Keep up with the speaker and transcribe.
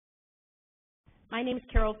My name is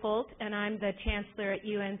Carol Folt, and I'm the Chancellor at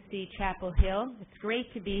UNC Chapel Hill. It's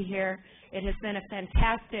great to be here. It has been a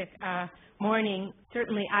fantastic morning.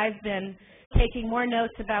 Certainly, I've been taking more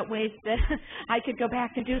notes about ways that I could go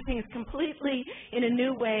back and do things completely in a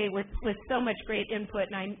new way with so much great input,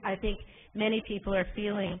 and I think many people are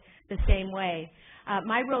feeling the same way.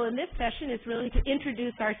 My role in this session is really to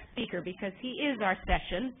introduce our speaker because he is our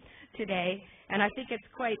session today, and I think it's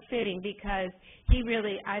quite fitting because he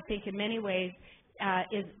really, I think in many ways,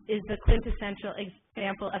 is the quintessential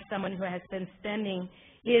example of someone who has been spending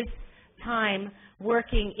his time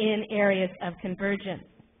working in areas of convergence.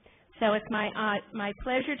 So it's my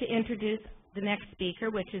pleasure to introduce the next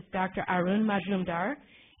speaker, which is Dr. Arun Majumdar.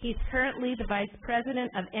 He's currently the Vice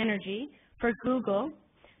President of Energy for Google,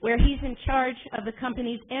 where he's in charge of the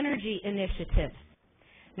company's energy initiatives.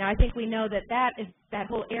 Now, I think we know that that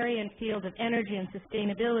whole area and field of energy and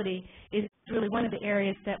sustainability is really one of the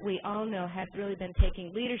areas that we all know has really been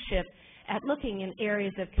taking leadership at looking in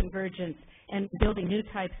areas of convergence and building new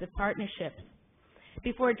types of partnerships.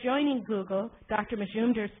 Before joining Google, Dr.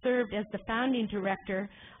 Majumdar served as the founding director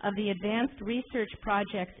of the Advanced Research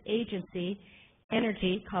Projects Agency,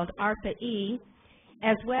 Energy, called ARPA-E,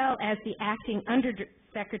 as well as the acting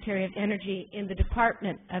Undersecretary of Energy in the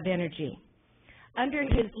Department of Energy. Under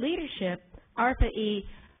his leadership, ARPA-E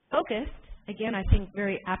focused, again, I think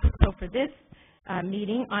very apropos for this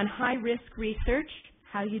meeting, on high-risk research,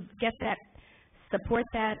 how you get that, support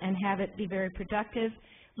that, and have it be very productive,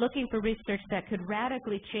 looking for research that could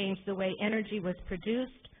radically change the way energy was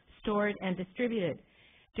produced, stored, and distributed.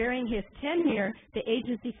 During his tenure, the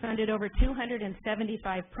agency funded over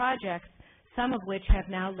 275 projects, some of which have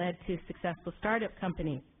now led to successful startup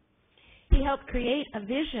companies. He helped create a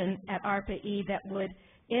vision at ARPA-E that would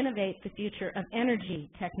innovate the future of energy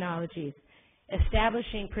technologies,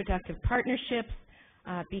 establishing productive partnerships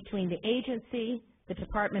between the agency, the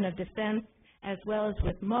Department of Defense, as well as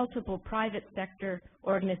with multiple private sector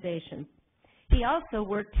organizations. He also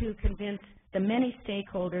worked to convince the many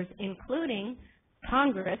stakeholders, including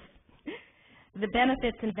Congress, the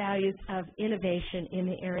benefits and values of innovation in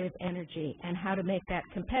the area of energy and how to make that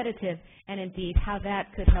competitive, and indeed how that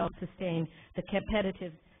could help sustain the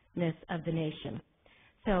competitiveness of the nation.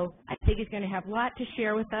 So I think he's going to have a lot to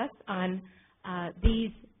share with us on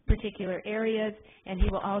these particular areas, and he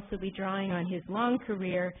will also be drawing on his long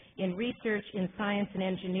career in research in science and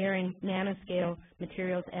engineering, nanoscale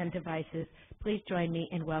materials and devices. Please join me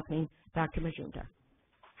in welcoming Dr. Majumdar.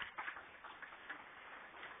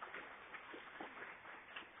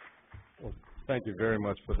 Well, thank you very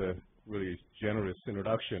much for the really generous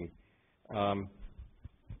introduction.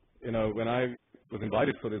 You know, when I was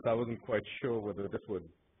invited for this, I wasn't quite sure whether this would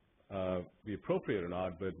be appropriate or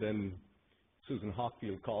not, but then Susan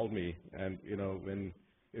Hockfield called me, and you know,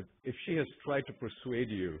 if she has tried to persuade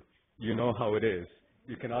you, you know how it is.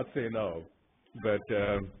 You cannot say no. But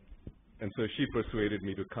and so she persuaded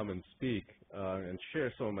me to come and speak and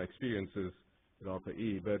share some of my experiences at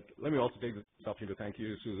ARPA-E. But let me also take this opportunity to thank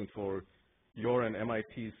you, Susan, for your and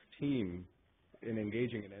MIT's team in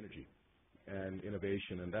engaging in energy and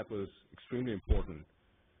innovation, and that was extremely important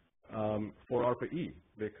for ARPA-E,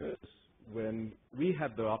 because when we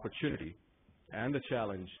had the opportunity and the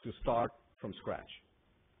challenge to start from scratch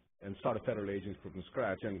and start a federal agency from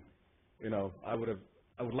scratch, and you know, I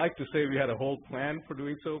would like to say we had a whole plan for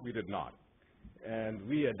doing so. We did not, and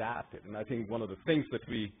we adapted. And I think one of the things that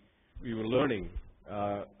we were learning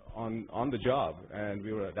on the job, and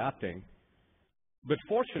we were adapting. But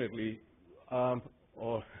fortunately,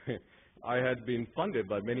 I had been funded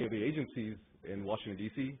by many of the agencies in Washington,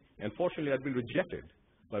 D.C., and fortunately I'd been rejected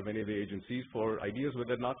by many of the agencies for ideas that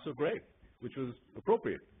were not so great, which was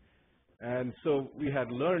appropriate. And so we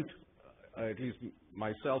had learned, at least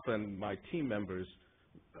myself and my team members,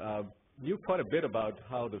 knew quite a bit about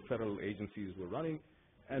how the federal agencies were running,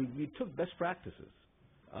 and we took best practices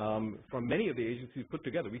from many of the agencies put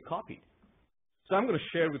together. We copied. So I'm going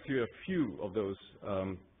to share with you a few of those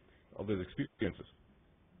experiences.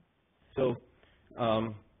 So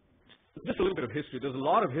just a little bit of history. There's a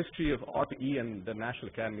lot of history of ARPA-E and the National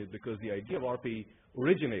Academies because the idea of ARPA-E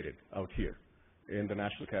originated out here in the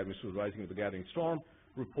National Academy Supervising the Gathering Storm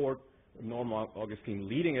report, Norm Augustine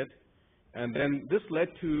leading it. And then this led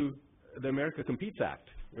to the America Competes Act,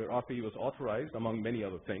 where ARPA-E was authorized, among many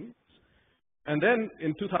other things. And then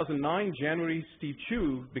in 2009, January, Steve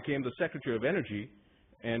Chu became the Secretary of Energy,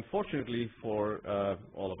 and fortunately for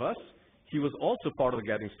all of us, he was also part of the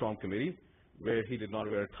Gathering Storm Committee, where he did not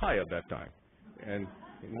wear a tie at that time. And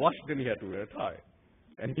in Washington, he had to wear a tie.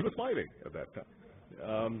 And he was smiling at that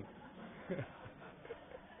time.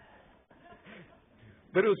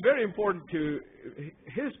 But it was very important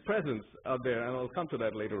his presence out there, and I'll come to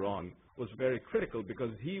that later on, was very critical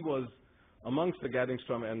because he was amongst the gathering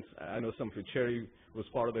storm, and I know some of you, Cherry was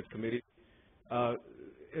part of that committee.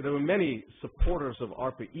 There were many supporters of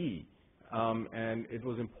ARPA-E, and it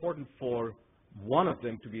was important for one of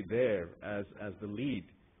them to be there as the lead,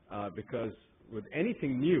 because with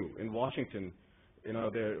anything new in Washington,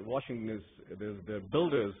 Washington is the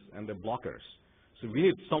builders and the blockers. So we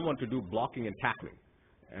need someone to do blocking and tackling,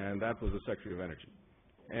 and that was the Secretary of Energy.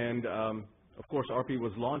 And of course, ARPA-E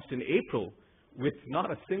was launched in April with not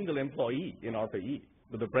a single employee in ARPA-E.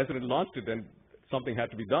 But the president launched it, and something had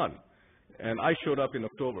to be done. And I showed up in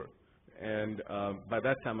October. And by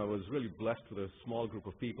that time, I was really blessed with a small group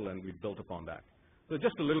of people, and we built upon that. So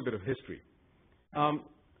just a little bit of history.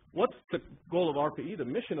 What's the goal of ARPA-E? The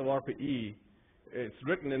mission of ARPA-E, it's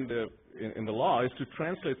written in the law, is to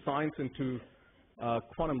translate science into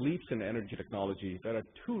quantum leaps in energy technology that are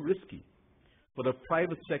too risky for the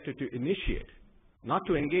private sector to initiate, not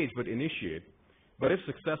to engage, but initiate. But if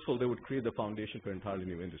successful, they would create the foundation for entirely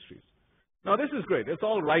new industries. Now, this is great. It's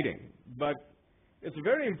all writing, but it's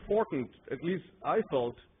very important, at least I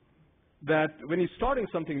felt, that when you're starting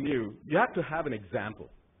something new, you have to have an example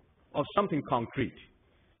of something concrete.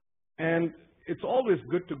 And it's always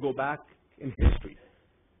good to go back in history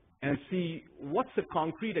and see what's a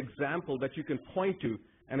concrete example that you can point to.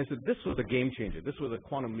 And I said, this was a game changer. This was a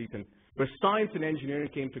quantum leap where science and engineering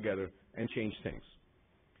came together and changed things.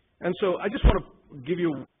 And so I just want to give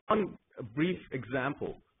you one brief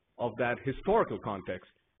example of that historical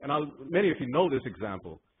context. And many of you know this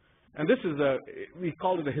example. And this is we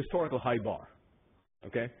call it the historical high bar.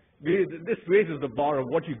 Okay? This raises the bar of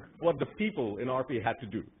what the people in ARPA had to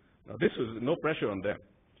do. Now, this was no pressure on them.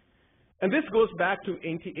 And this goes back to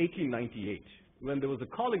 1898, when there was a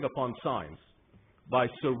calling upon science by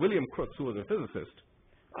Sir William Crookes, who was a physicist,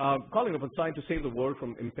 calling upon science to save the world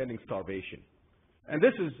from impending starvation. And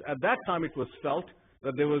this is, at that time, it was felt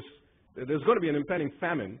that there was going to be an impending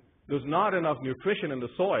famine. There was not enough nutrition in the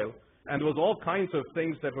soil, and there was all kinds of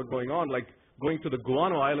things that were going on, like going to the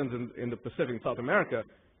Guano Islands in the Pacific, South America,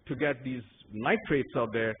 to get these nitrates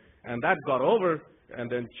out there, and that got over, and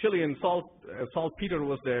then Chilean saltpeter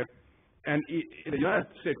was there. And the United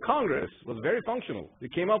States Congress was very functional. They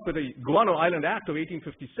came up with the Guano Island Act of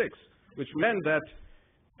 1856, which meant that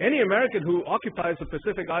any American who occupies a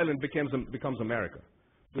Pacific island becomes America,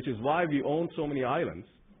 which is why we own so many islands,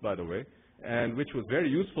 by the way, and which was very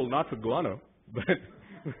useful not for guano,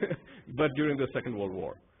 but during the Second World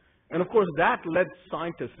War. And of course, that led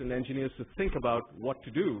scientists and engineers to think about what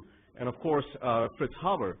to do. And of course, Fritz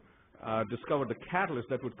Haber discovered the catalyst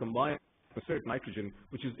that would combine atmospheric nitrogen,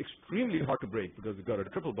 which is extremely hard to break because you've got a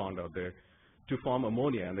triple bond out there, to form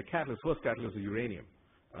ammonia. And the first catalyst is uranium.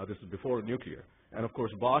 This is before nuclear. And of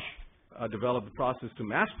course, Bosch developed the process to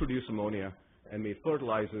mass produce ammonia and made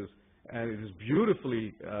fertilizers. And it is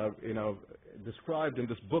beautifully described in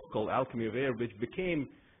this book called Alchemy of Air, which became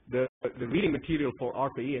the reading material for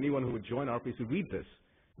ARPA-E. Anyone who would join ARPA-E should read this,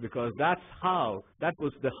 because that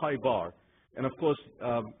was the high bar. And of course,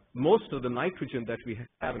 most of the nitrogen that we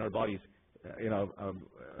have in our bodies,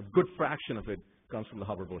 a good fraction of it comes from the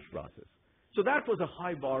Haber-Bosch process. So that was a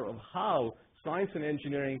high bar of how science and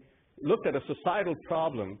engineering looked at a societal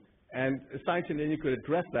problem, and science and engineering could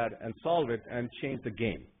address that and solve it and change the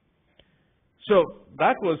game. So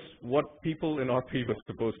that was what people in ARPA-E were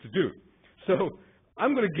supposed to do. So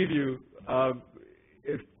I'm going to give you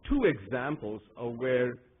two examples of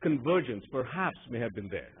where convergence perhaps may have been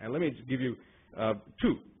there. And let me give you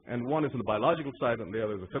two. And one is on the biological side and the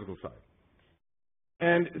other is the physical side.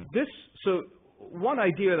 And so one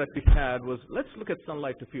idea that we had was, let's look at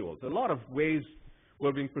sunlight to fuels. A lot of ways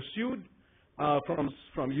were being pursued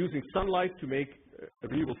from using sunlight to make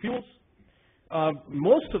renewable fuels.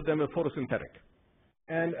 Most of them are photosynthetic.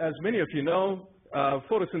 And as many of you know,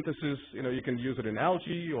 photosynthesis, you can use it in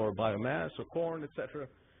algae or biomass or corn, etc.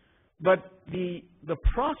 But the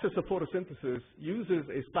process of photosynthesis uses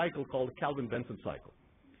a cycle called the Kelvin-Benson cycle.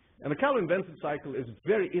 And the Kelvin-Benson cycle is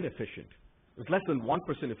very inefficient. It's less than 1%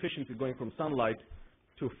 efficiency going from sunlight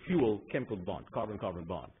to fuel chemical bond, carbon-carbon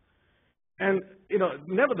bond. And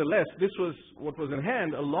nevertheless, this was what was in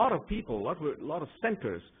hand. A lot of people, a lot of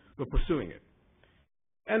centers were pursuing it.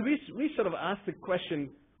 And we sort of asked the question,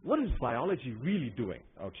 what is biology really doing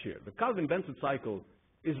out here? The Kelvin-Benson cycle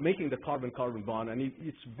is making the carbon-carbon bond, and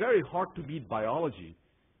it's very hard to beat biology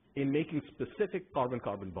in making specific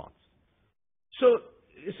carbon-carbon bonds. So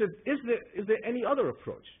is there any other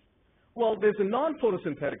approach? Well, there's a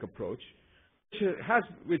non-photosynthetic approach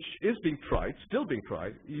which is being tried, still being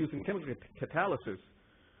tried, using chemical catalysis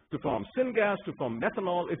to form syngas, to form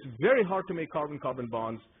methanol. It's very hard to make carbon-carbon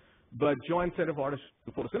bonds, but Joint Center for Artificial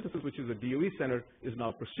Photosynthesis, which is a DOE center, is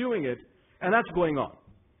now pursuing it, and that's going on.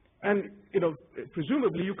 And,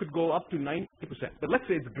 presumably you could go up to 90%, but let's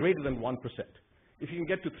say it's greater than 1%. If you can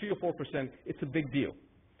get to 3 or 4%, it's a big deal.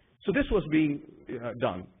 So this was being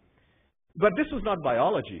done. But this was not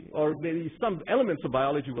biology, or maybe some elements of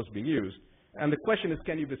biology was being used. And the question is,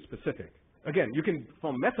 can you be specific? Again, you can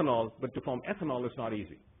form methanol, but to form ethanol is not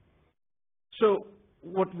easy. So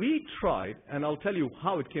what we tried, and I'll tell you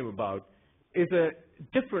how it came about, is a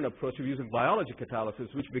different approach of using biology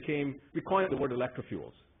catalysis, which became, we coined the word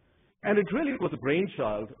electrofuels. And it really was a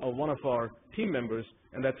brainchild of one of our team members,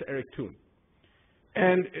 and that's Eric Toon.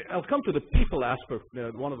 And I'll come to the people aspect,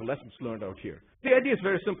 one of the lessons learned out here. The idea is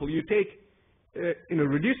very simple. You take,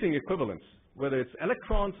 reducing equivalents, whether it's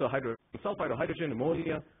electrons or hydrogen sulfide or hydrogen,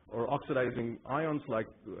 ammonia, or oxidizing ions like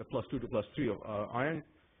 +2 to +3 of iron.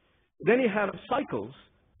 Then you have cycles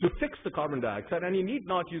to fix the carbon dioxide, and you need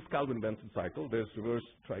not use Calvin-Benson cycle. There's reverse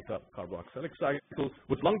tricarboxylic cycles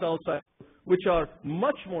with Lungdahl cycles, which are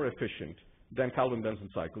much more efficient than Calvin-Benson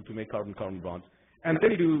cycle to make carbon-carbon bonds. And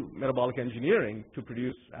then you do metabolic engineering to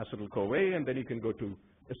produce acetyl-CoA, and then you can go to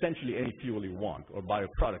essentially any fuel you want or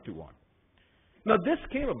bioproduct you want. Now, this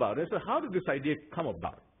came about. So how did this idea come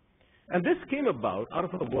about? And this came about out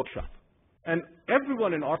of a workshop. And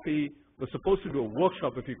everyone in RP was supposed to do a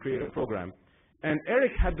workshop if you create a program. And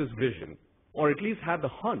Eric had this vision, or at least had the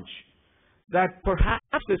hunch, that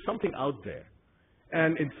perhaps there's something out there.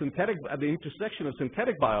 And in at the intersection of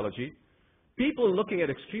synthetic biology, people looking at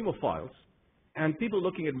extremophiles and people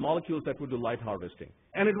looking at molecules that would do light harvesting.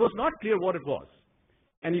 And it was not clear what it was.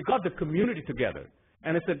 And you got the community together.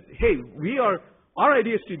 And it said, hey, our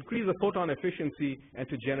idea is to increase the photon efficiency and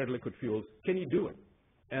to generate liquid fuels. Can you do it?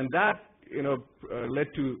 And that, led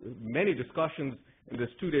to many discussions in this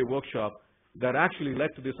 2-day workshop that actually led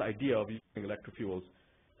to this idea of using electrofuels.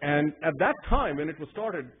 And at that time, when it was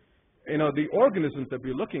started, the organisms that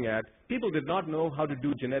we're looking at, people did not know how to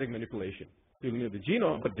do genetic manipulation. People knew the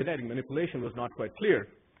genome, but genetic manipulation was not quite clear.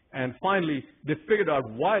 And finally, they figured out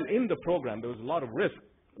while in the program, there was a lot of risk.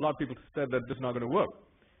 A lot of people said that this is not going to work.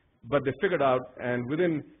 But they figured out, and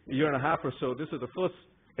within a year and a half or so, this is the first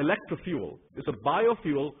electrofuel. It's a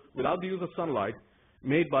biofuel without the use of sunlight,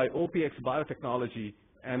 made by OPX Biotechnology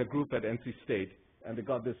and a group at NC State. And they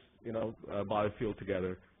got this, biofuel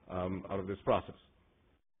together out of this process.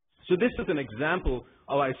 So this is an example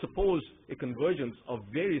of, I suppose, a convergence of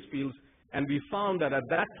various fields. And we found that at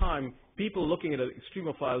that time, people looking at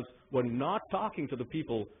extremophiles were not talking to the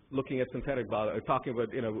people looking at synthetic biology, talking about,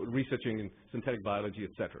 researching in synthetic biology,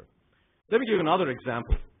 et cetera. Let me give you another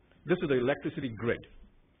example. This is the electricity grid.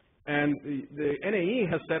 And the NAE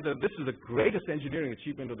has said that this is the greatest engineering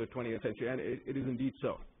achievement of the 20th century, and it is indeed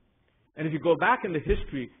so. And if you go back in the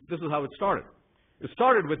history, this is how it started. It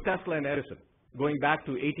started with Tesla and Edison, going back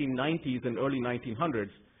to 1890s and early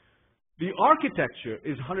 1900s. The architecture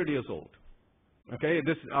is 100 years old. Okay,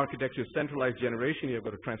 this architecture is centralized generation. You've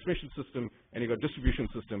got a transmission system and you've got a distribution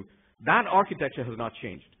system. That architecture has not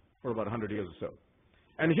changed for about 100 years or so.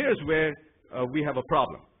 And here's where we have a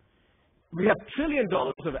problem. We have $1 trillion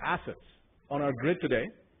of assets on our grid today.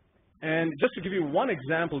 And just to give you one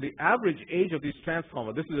example, the average age of these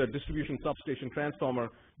transformers, this is a distribution substation transformer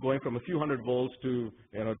going from a few hundred volts to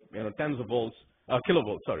tens of volts,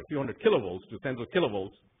 kilovolts, sorry, a few hundred kilovolts to tens of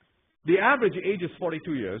kilovolts. The average age is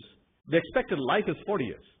 42 years. The expected life is 40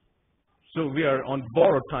 years. So we are on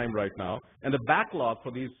borrowed time right now, and the backlog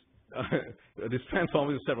for these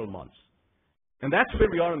transformers is several months. And that's where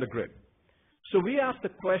we are on the grid. So we asked the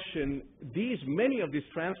question, many of these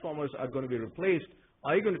transformers are going to be replaced.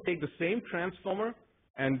 Are you going to take the same transformer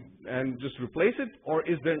and just replace it, or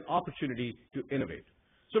is there an opportunity to innovate?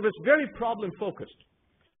 So it's very problem focused.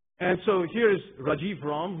 And so here's Rajiv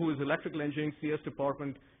Ram, who is electrical engineering CS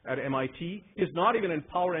department at MIT. He's not even in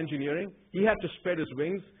power engineering. He had to spread his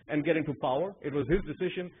wings and get into power. It was his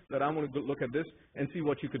decision that I'm going to look at this and see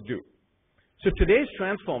what you could do. So today's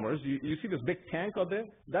transformers, you see this big tank out there?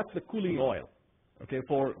 That's the cooling oil, okay,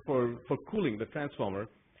 for cooling the transformer.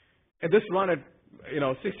 And this run at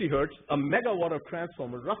 60 hertz. A megawatt of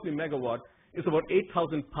transformer, roughly megawatt, is about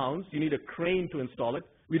 8,000 pounds. You need a crane to install it.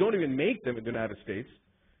 We don't even make them in the United States.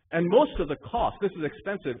 And most of the cost, this is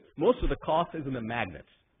expensive, most of the cost is in the magnets,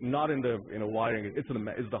 not in the wiring. It's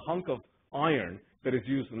the hunk of iron that is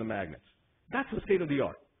used in the magnets. That's the state of the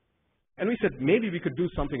art. And we said, maybe we could do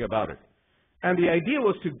something about it. And the idea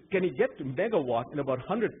was can you get to megawatt in about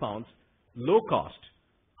 100 pounds, low cost,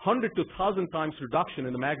 100 to 1,000 times reduction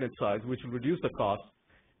in the magnet size, which will reduce the cost,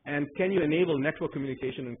 And can you enable network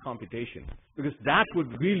communication and computation? Because that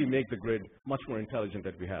would really make the grid much more intelligent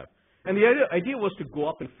that we have. And the idea was to go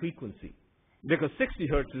up in frequency. Because 60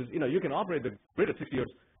 hertz is, you can operate the grid at 60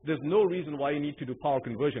 hertz. There's no reason why you need to do power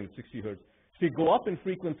conversion at 60 hertz. So you go up in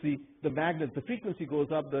frequency, the frequency goes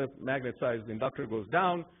up, the magnet size, the inductor goes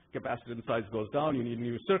down, capacitance size goes down, you need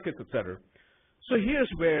new circuits, etc. So here's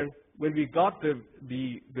where, when we got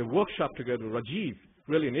the workshop together, Rajiv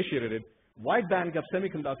really initiated it. Wide bandgap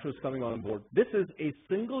semiconductors coming on board. This is a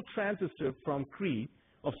single transistor from Cree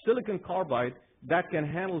of silicon carbide that can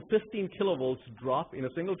handle 15 kilovolts drop in a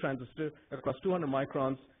single transistor across 200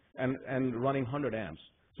 microns and running 100 amps.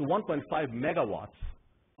 So 1.5 megawatts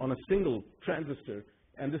on a single transistor,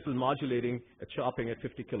 and this is modulating and chopping at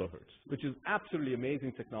 50 kilohertz, which is absolutely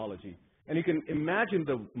amazing technology. And you can imagine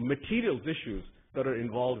the materials issues that are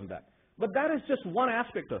involved in that. But that is just one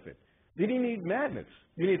aspect of it. Then you need magnets.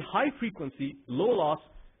 You need high frequency, low loss,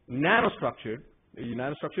 nanostructured.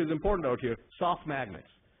 Nanostructure is important out here, soft magnets.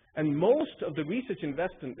 And most of the research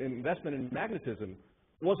investment in magnetism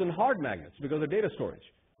was in hard magnets because of data storage.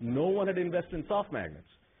 No one had invested in soft magnets.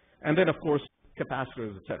 And then, of course,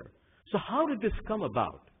 capacitors, et cetera. So how did this come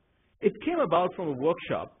about? It came about from a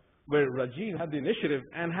workshop where Rajiv had the initiative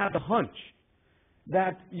and had the hunch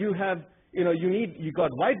that you have, you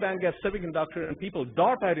got wide bandgap semiconductor, and people,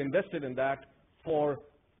 DARPA had invested in that for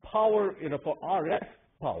power, for RF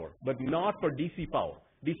power, but not for DC power,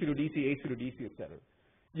 DC to DC, AC to DC, et cetera.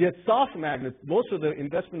 Yet soft magnets, most of the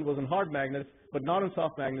investment was in hard magnets, but not in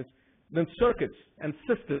soft magnets, then circuits and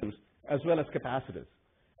systems as well as capacitors.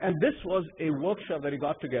 And this was a workshop that he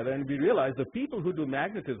got together, and we realized the people who do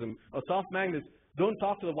magnetism or soft magnets don't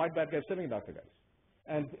talk to the wide bandgap semiconductor guys.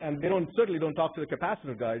 And they certainly don't talk to the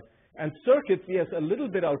capacitor guys. And circuits, yes, a little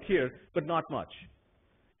bit out here, but not much.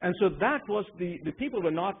 And so that was the people were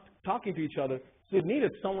not talking to each other, so it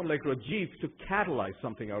needed someone like Rajiv to catalyze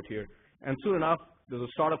something out here. And soon enough, there's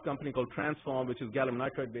a startup company called Transform, which is gallium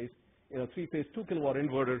nitride based, three-phase 2 kilowatt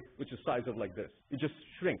inverter, which is size of like this. It just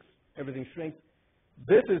shrinks. Everything shrinks.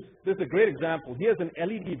 This is a great example. Here's an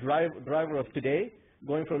LED driver of today,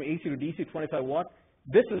 going from AC to DC, 25 watt.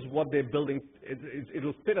 This is what they're building.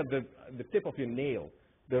 It'll fit at the tip of your nail,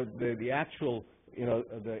 the actual,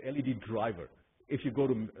 the LED driver, if you go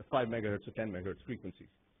to 5 megahertz or 10 megahertz frequencies.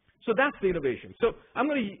 So that's the innovation. So I'm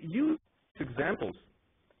going to use examples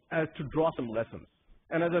to draw some lessons.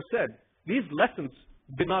 And as I said, these lessons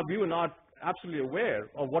we were not absolutely aware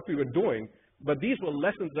of what we were doing, but these were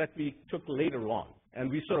lessons that we took later on,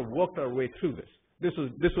 and we sort of worked our way through this. This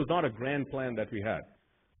was not a grand plan that we had,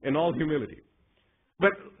 in all humility.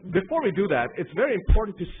 But before we do that, it's very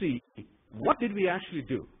important to see what did we actually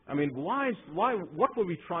do. I mean, what were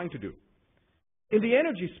we trying to do? In the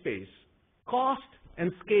energy space, cost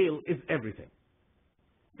and scale is everything.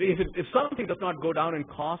 If something does not go down in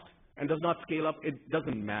cost and does not scale up, it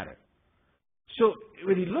doesn't matter. So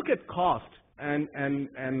when you look at cost and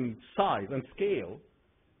size and scale,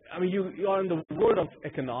 I mean, you are in the world of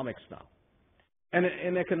economics now. And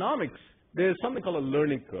in economics, there's something called a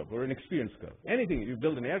learning curve or an experience curve. Anything, you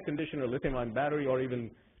build an air conditioner, lithium-ion battery, or even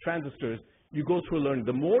transistors, you go through a learning.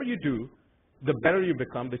 The more you do, the better you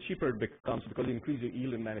become, the cheaper it becomes because you increase your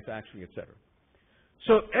yield in manufacturing, et cetera.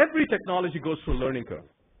 So every technology goes through a learning curve.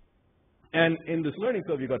 And in this learning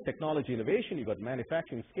curve, you've got technology innovation, you've got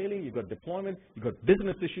manufacturing scaling, you've got deployment, you've got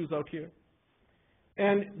business issues out here.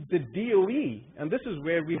 And the DOE, and this is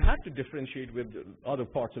where we had to differentiate with other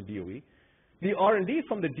parts of DOE, the R&D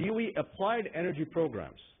from the DOE applied energy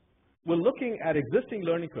programs. We're looking at existing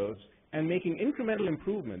learning curves and making incremental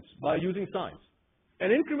improvements by using science.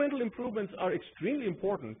 And incremental improvements are extremely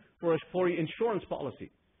important for insurance policy,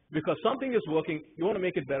 because something is working, you want to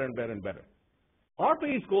make it better and better and better.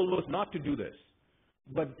 RPA's goal was not to do this,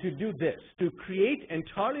 but to do this, to create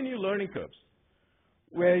entirely new learning curves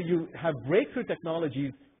where you have breakthrough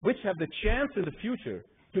technologies which have the chance in the future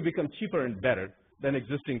to become cheaper and better than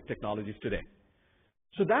existing technologies today.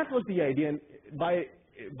 So that was the idea, and by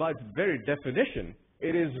its very definition,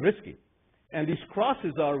 it is risky. And these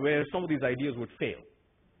crosses are where some of these ideas would fail.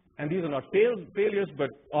 And these are not failures, but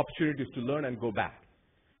opportunities to learn and go back.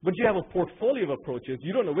 But you have a portfolio of approaches.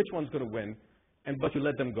 You don't know which one's going to win, but you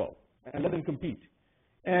let them go and let them compete.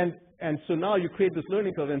 And so now you create this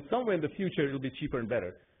learning curve, and somewhere in the future it'll be cheaper and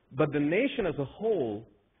better. But the nation as a whole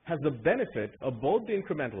has the benefit of both the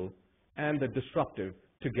incremental and the disruptive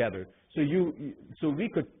together. So we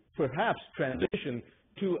could perhaps transition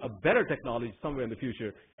to a better technology somewhere in the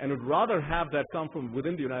future, and would rather have that come from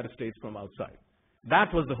within the United States from outside.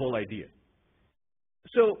 That was the whole idea.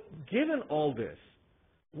 So given all this,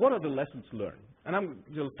 what are the lessons learned? And I'm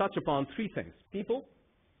going to touch upon three things: people,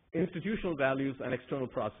 institutional values, and external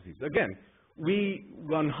processes. Again,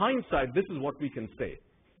 on hindsight, this is what we can say.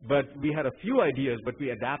 But we had a few ideas, but we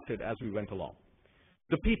adapted as we went along.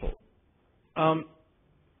 The people.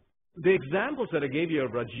 The examples that I gave you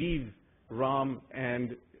of Rajiv, Ram,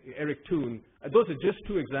 and Eric Toon, those are just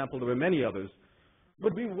two examples. There were many others.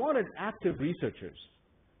 But we wanted active researchers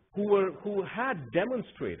who had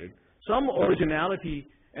demonstrated some originality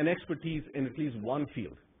and expertise in at least one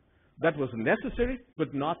field. That was necessary,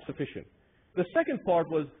 but not sufficient. The second part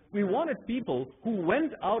was we wanted people who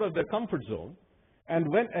went out of their comfort zone and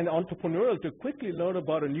went and entrepreneurial to quickly learn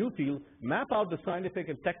about a new field, map out the scientific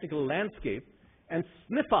and technical landscape, and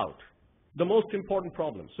sniff out the most important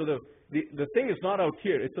problems. So the thing is not out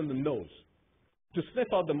here, it's in the nose. To sniff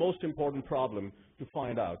out the most important problem to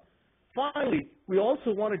find out. Finally, we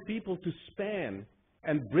also wanted people to span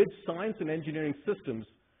and bridge science and engineering systems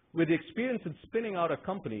with the experience in spinning out a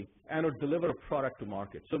company and or deliver a product to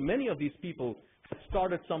market. So many of these people had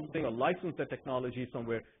started something or licensed their technology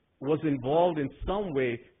somewhere, was involved in some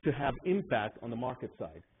way to have impact on the market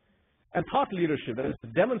side. And thought leadership, that is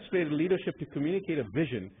demonstrated leadership to communicate a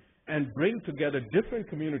vision and bring together different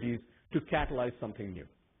communities to catalyze something new.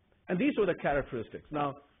 And these were the characteristics.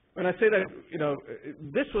 Now, when I say that,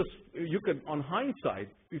 this was, on hindsight,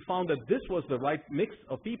 we found that this was the right mix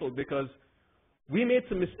of people because we made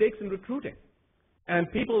some mistakes in recruiting.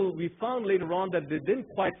 And people, we found later on that they didn't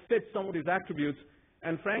quite fit some of these attributes,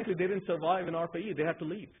 and frankly, they didn't survive in RPE. They had to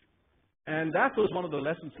leave. And that was one of the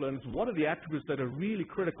lessons learned. What are the attributes that are really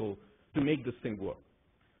critical to make this thing work?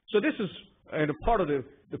 So this is part of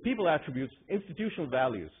the people attributes, institutional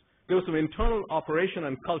values. There was some internal operation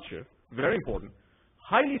and culture, very important.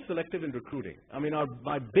 Highly selective in recruiting. I mean,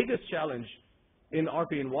 my biggest challenge in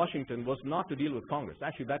RPE in Washington was not to deal with Congress.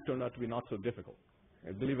 Actually, that turned out to be not so difficult,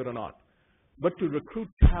 believe it or not. But to recruit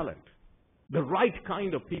talent, the right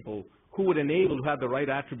kind of people who would have the right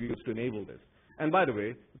attributes to enable this. And by the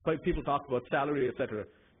way, people talk about salary, etc.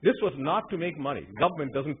 This was not to make money.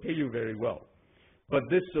 Government doesn't pay you very well. But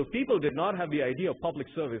so people did not have the idea of public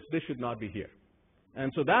service. This should not be here.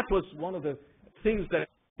 And so that was one of the things that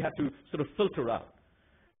we had to sort of filter out.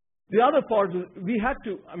 The other part,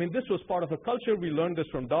 this was part of a culture. We learned this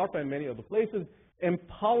from DARPA and many other places,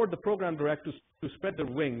 empowered the program directors to spread their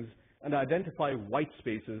wings and identify white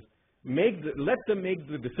spaces, let them make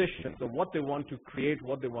the decisions of what they want to create,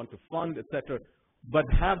 what they want to fund, etc., but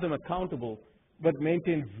have them accountable, but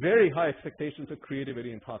maintain very high expectations of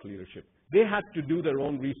creativity and thought leadership. They had to do their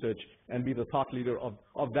own research and be the thought leader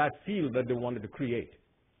of that field that they wanted to create.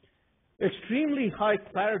 Extremely high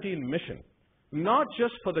clarity in mission. Not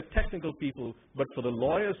just for the technical people, but for the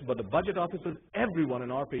lawyers, but the budget officers, everyone in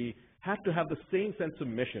RPE had to have the same sense of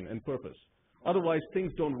mission and purpose. Otherwise,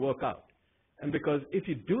 things don't work out. And because if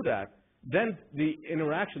you do that, then the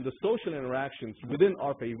social interactions within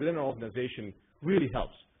RPE, within our organization, really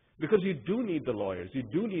helps. Because you do need the lawyers, you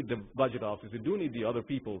do need the budget officers, you do need the other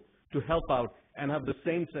people to help out and have the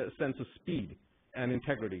same sense of speed and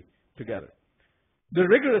integrity together. The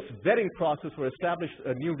rigorous vetting process for established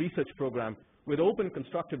a new research program with open,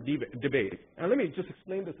 constructive debate. And let me just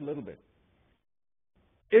explain this a little bit.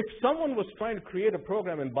 If someone was trying to create a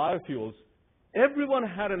program in biofuels, everyone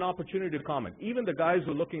had an opportunity to comment, even the guys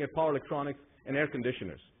who were looking at power electronics and air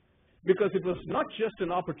conditioners. Because it was not just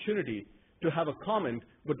an opportunity to have a comment,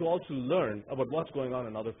 but to also learn about what's going on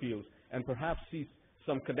in other fields and perhaps see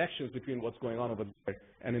some connections between what's going on over there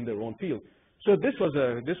and in their own field. So this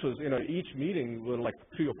was each meeting were like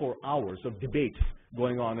 3 or 4 hours of debate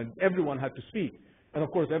going on, and everyone had to speak. And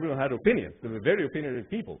of course, everyone had opinions. They were very opinionated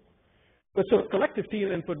people. But so collective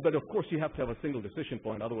team input, but of course you have to have a single decision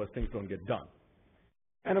point, otherwise things don't get done.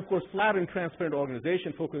 And of course, flat and transparent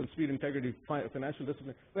organization, focus on speed, integrity, financial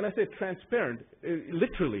discipline. When I say transparent,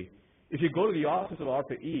 literally, if you go to the office of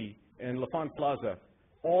RPE in LaFont Plaza,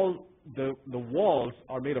 all the walls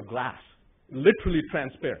are made of glass, literally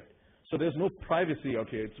transparent. So there's no privacy out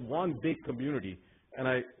here. It's one big community.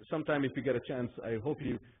 And sometime if you get a chance, I hope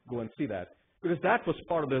you go and see that. Because that was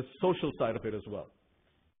part of the social side of it as well.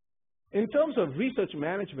 In terms of research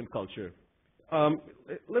management culture,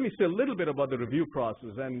 let me say a little bit about the review process.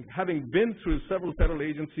 And having been through several federal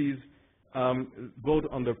agencies, both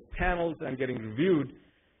on the panels and getting reviewed,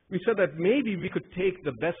 we said that maybe we could take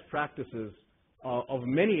the best practices of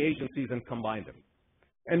many agencies and combine them.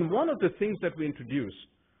 And one of the things that we introduced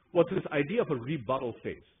was this idea of a rebuttal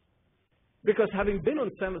phase. Because having been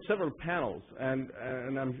on several panels, and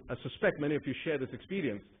I suspect many of you share this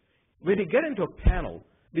experience, when you get into a panel,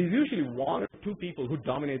 there's usually 1 or 2 people who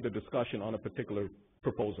dominate the discussion on a particular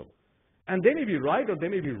proposal. And they may be right or they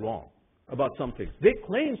may be wrong about something. They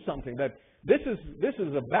claim something that this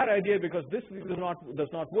is a bad idea because this does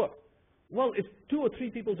not work. Well, it's 2 or 3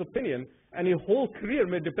 people's opinion, and your whole career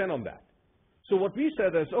may depend on that. So what we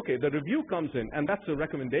said is, okay, the review comes in, and that's a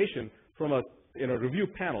recommendation from a review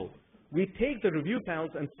panel. We take the review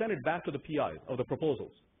panels and send it back to the PIs of the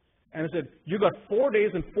proposals. And I said, you got 4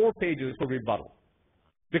 days and 4 pages for rebuttal.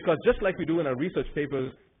 Because just like we do in our research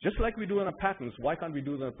papers, just like we do in our patents, why can't we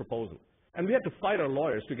do it in a proposal? And we had to fight our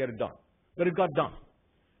lawyers to get it done. But it got done.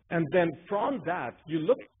 And then from that, you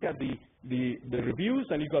look at the reviews,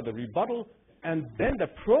 and you got the rebuttal, and then the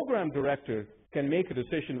program director can make a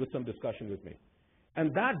decision with some discussion with me.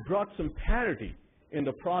 And that brought some parity in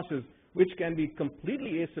the process, which can be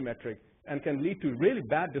completely asymmetric and can lead to really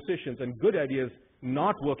bad decisions and good ideas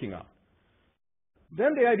not working out.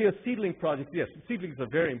 Then the idea of seedling projects. Yes, seedlings are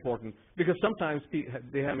very important because sometimes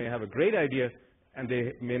they may have a great idea and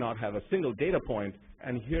they may not have a single data point,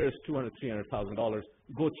 and here's $200,000, $300,000.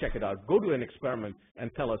 Go check it out. Go do an experiment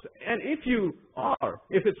and tell us. And if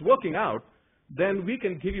it's working out, then we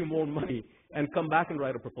can give you more money and come back and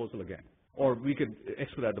write a proposal again, or we could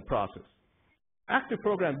expedite the process. Active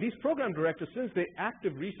program. These program directors, since they're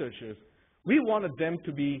active researchers, we wanted them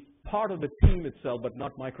to be part of the team itself, but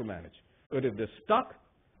not micromanage. But if they're stuck,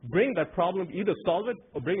 bring that problem, either solve it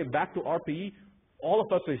or bring it back to RPE. All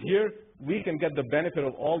of us are here. We can get the benefit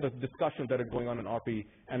of all the discussions that are going on in RPE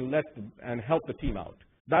and help the team out.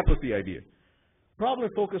 That was the idea. Problem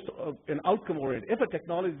focused and outcome oriented. If a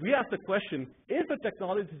technology, we asked the question, if a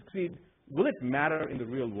technology succeeds, will it matter in the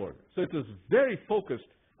real world? So it was very focused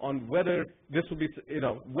on whether this would be,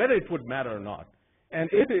 whether it would matter or not. And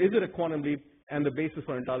is it a quantum leap and the basis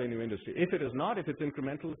for an entirely new industry? If it is not, if it's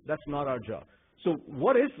incremental, that's not our job. So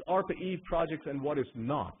what is RPE projects and what is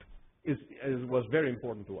not was very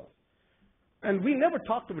important to us. And we never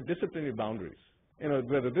talked about disciplinary boundaries.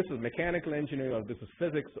 Whether this is mechanical engineering or this is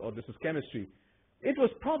physics or this is chemistry, it was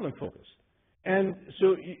problem focused. And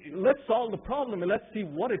so let's solve the problem and let's see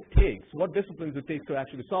what it takes, what disciplines it takes to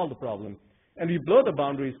actually solve the problem. And we blur the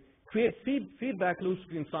boundaries, create feedback loops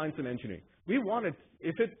between science and engineering. We wanted,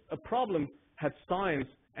 if a problem had science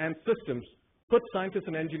and systems, put scientists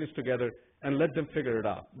and engineers together and let them figure it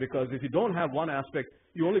out. Because if you don't have one aspect,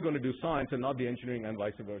 you're only going to do science and not the engineering and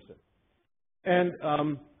vice versa. And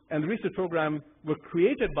the research program were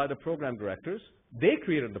created by the program directors. They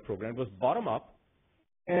created the program. It was bottom up.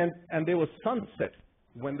 And they were sunset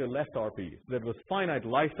when they left RPE. There was finite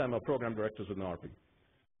lifetime of program directors within RPE.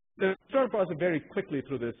 The external process very quickly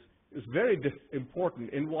through this is very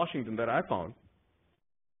important in Washington that I found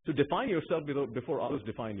to define yourself before others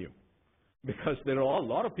define you. Because there are a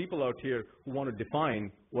lot of people out here who want to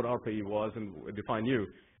define what RPE was and define you.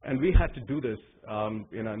 And we had to do this,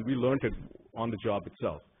 and we learned it on the job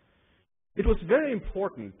itself. It was very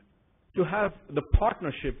important to have the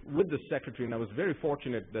partnership with the secretary, and I was very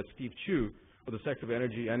fortunate that Steve Chu was the Secretary of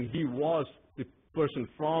Energy, and he was the person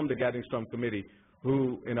from the Gathering Storm Committee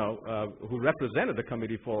who represented the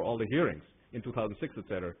committee for all the hearings in 2006, et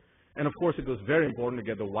cetera. And of course, it was very important to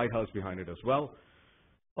get the White House behind it as well.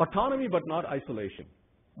 Autonomy, but not isolation.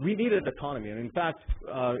 We needed autonomy, and in fact,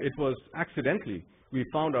 it was accidentally we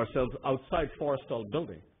found ourselves outside Forrestal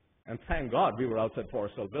Building, and thank God we were outside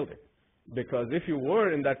Forrestal Building, because if you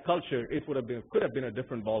were in that culture, it could have been a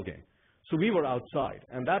different ballgame. So we were outside,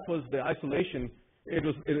 and that was the isolation. It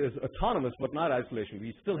is autonomous, but not isolation.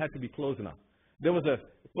 We still had to be close enough. There was a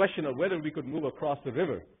question of whether we could move across the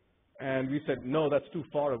river, and we said, no, that's too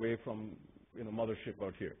far away from mothership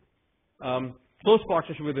out here. Close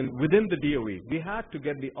partnership within the DOE. We had to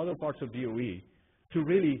get the other parts of DOE to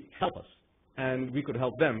really help us, and we could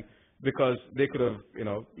help them because they could have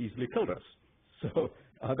easily killed us. So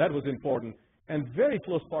that was important, and very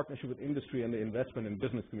close partnership with industry and the investment and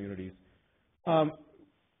business communities.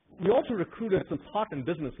 We also recruited some thought and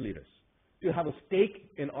business leaders to have a stake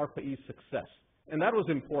in RPE's success, and that was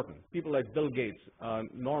important. People like Bill Gates,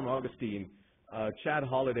 Norm Augustine, Chad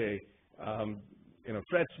Holliday,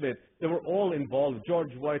 Fred Smith, they were all involved.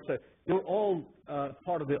 George Whiteside, they were all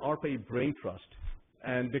part of the RPE brain trust,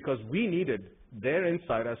 and because we needed their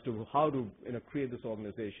insight as to how to create this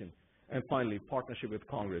organization. And finally, partnership with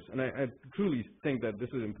Congress. And I truly think that this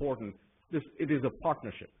is important. It is a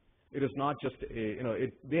partnership. It is not just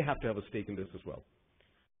they have to have a stake in this as well.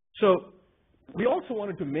 So we also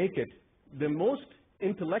wanted to make it the most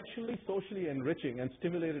intellectually, socially enriching and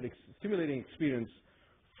stimulating experience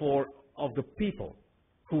of the people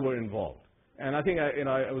who were involved. And I think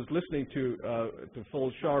I was listening to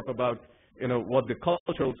Folt Sharp about what the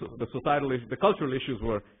cultural issues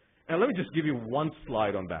were. And let me just give you one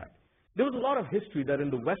slide on that. There was a lot of history that in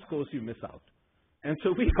the West Coast you miss out. And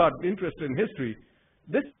so we got interested in history.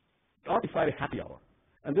 RP Friday happy hour.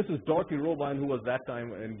 And this is Dorothy Robine, who was that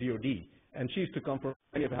time in DOD. And she used to come for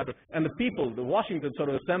any of the happy, and the people, the Washington sort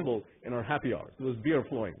of assemble in our happy hours. There was beer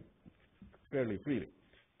flowing fairly freely.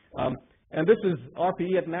 And this is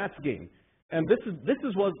RPE at Nats game. And this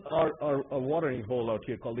was our watering hole out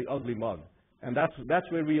here called the Ugly Mug. And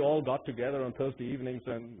that's where we all got together on Thursday evenings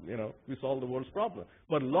and, we solved the world's problem.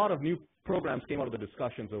 But a lot of new programs came out of the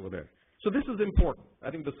discussions over there. So this is important.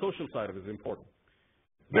 I think the social side of it is important.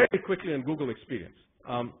 Very quickly in Google experience,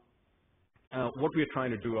 what we are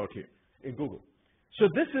trying to do out here in Google. So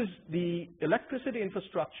this is the electricity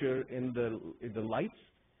infrastructure in the lights,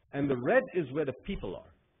 and the red is where the people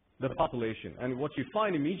are, the population. And what you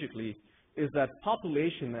find immediately is that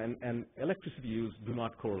population and electricity use do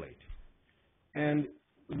not correlate. And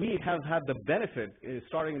we have had the benefit,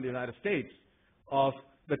 starting in the United States, of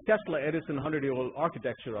the Tesla Edison 100-year-old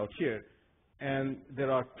architecture out here. And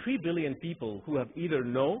there are 3 billion people who have either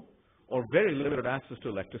no or very limited access to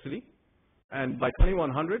electricity. And by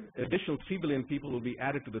 2100, additional 3 billion people will be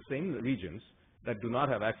added to the same regions that do not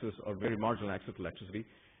have access or very marginal access to electricity.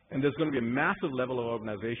 And there's going to be a massive level of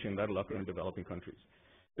urbanization that will occur in developing countries.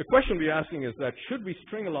 The question we're asking is that should we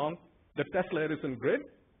string along the Tesla Edison grid,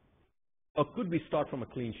 or could we start from a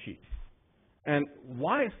clean sheet? And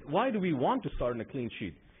why do we want to start in a clean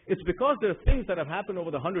sheet? It's because there are things that have happened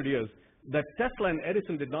over the 100 years that Tesla and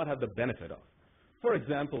Edison did not have the benefit of. For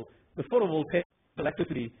example, the photovoltaic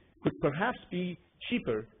electricity could perhaps be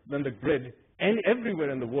cheaper than the grid and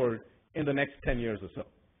everywhere in the world in the next 10 years or so.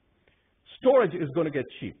 Storage is going to get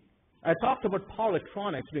cheap. I talked about power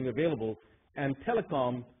electronics being available and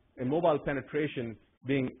telecom and mobile penetration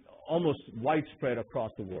being almost widespread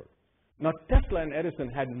across the world. Now, Tesla and Edison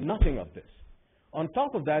had nothing of this. On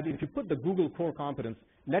top of that, if you put the Google core competence,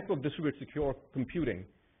 network distributed secure computing,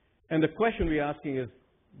 and the question we're asking is,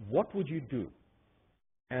 what would you do?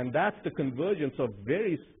 And that's the convergence of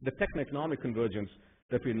the techno-economic convergence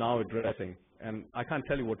that we're now addressing. And I can't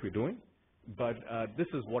tell you what we're doing, but this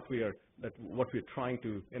is what we're trying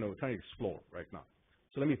to explore right now.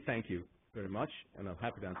 So let me thank you very much, and I'm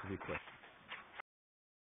happy to answer these questions.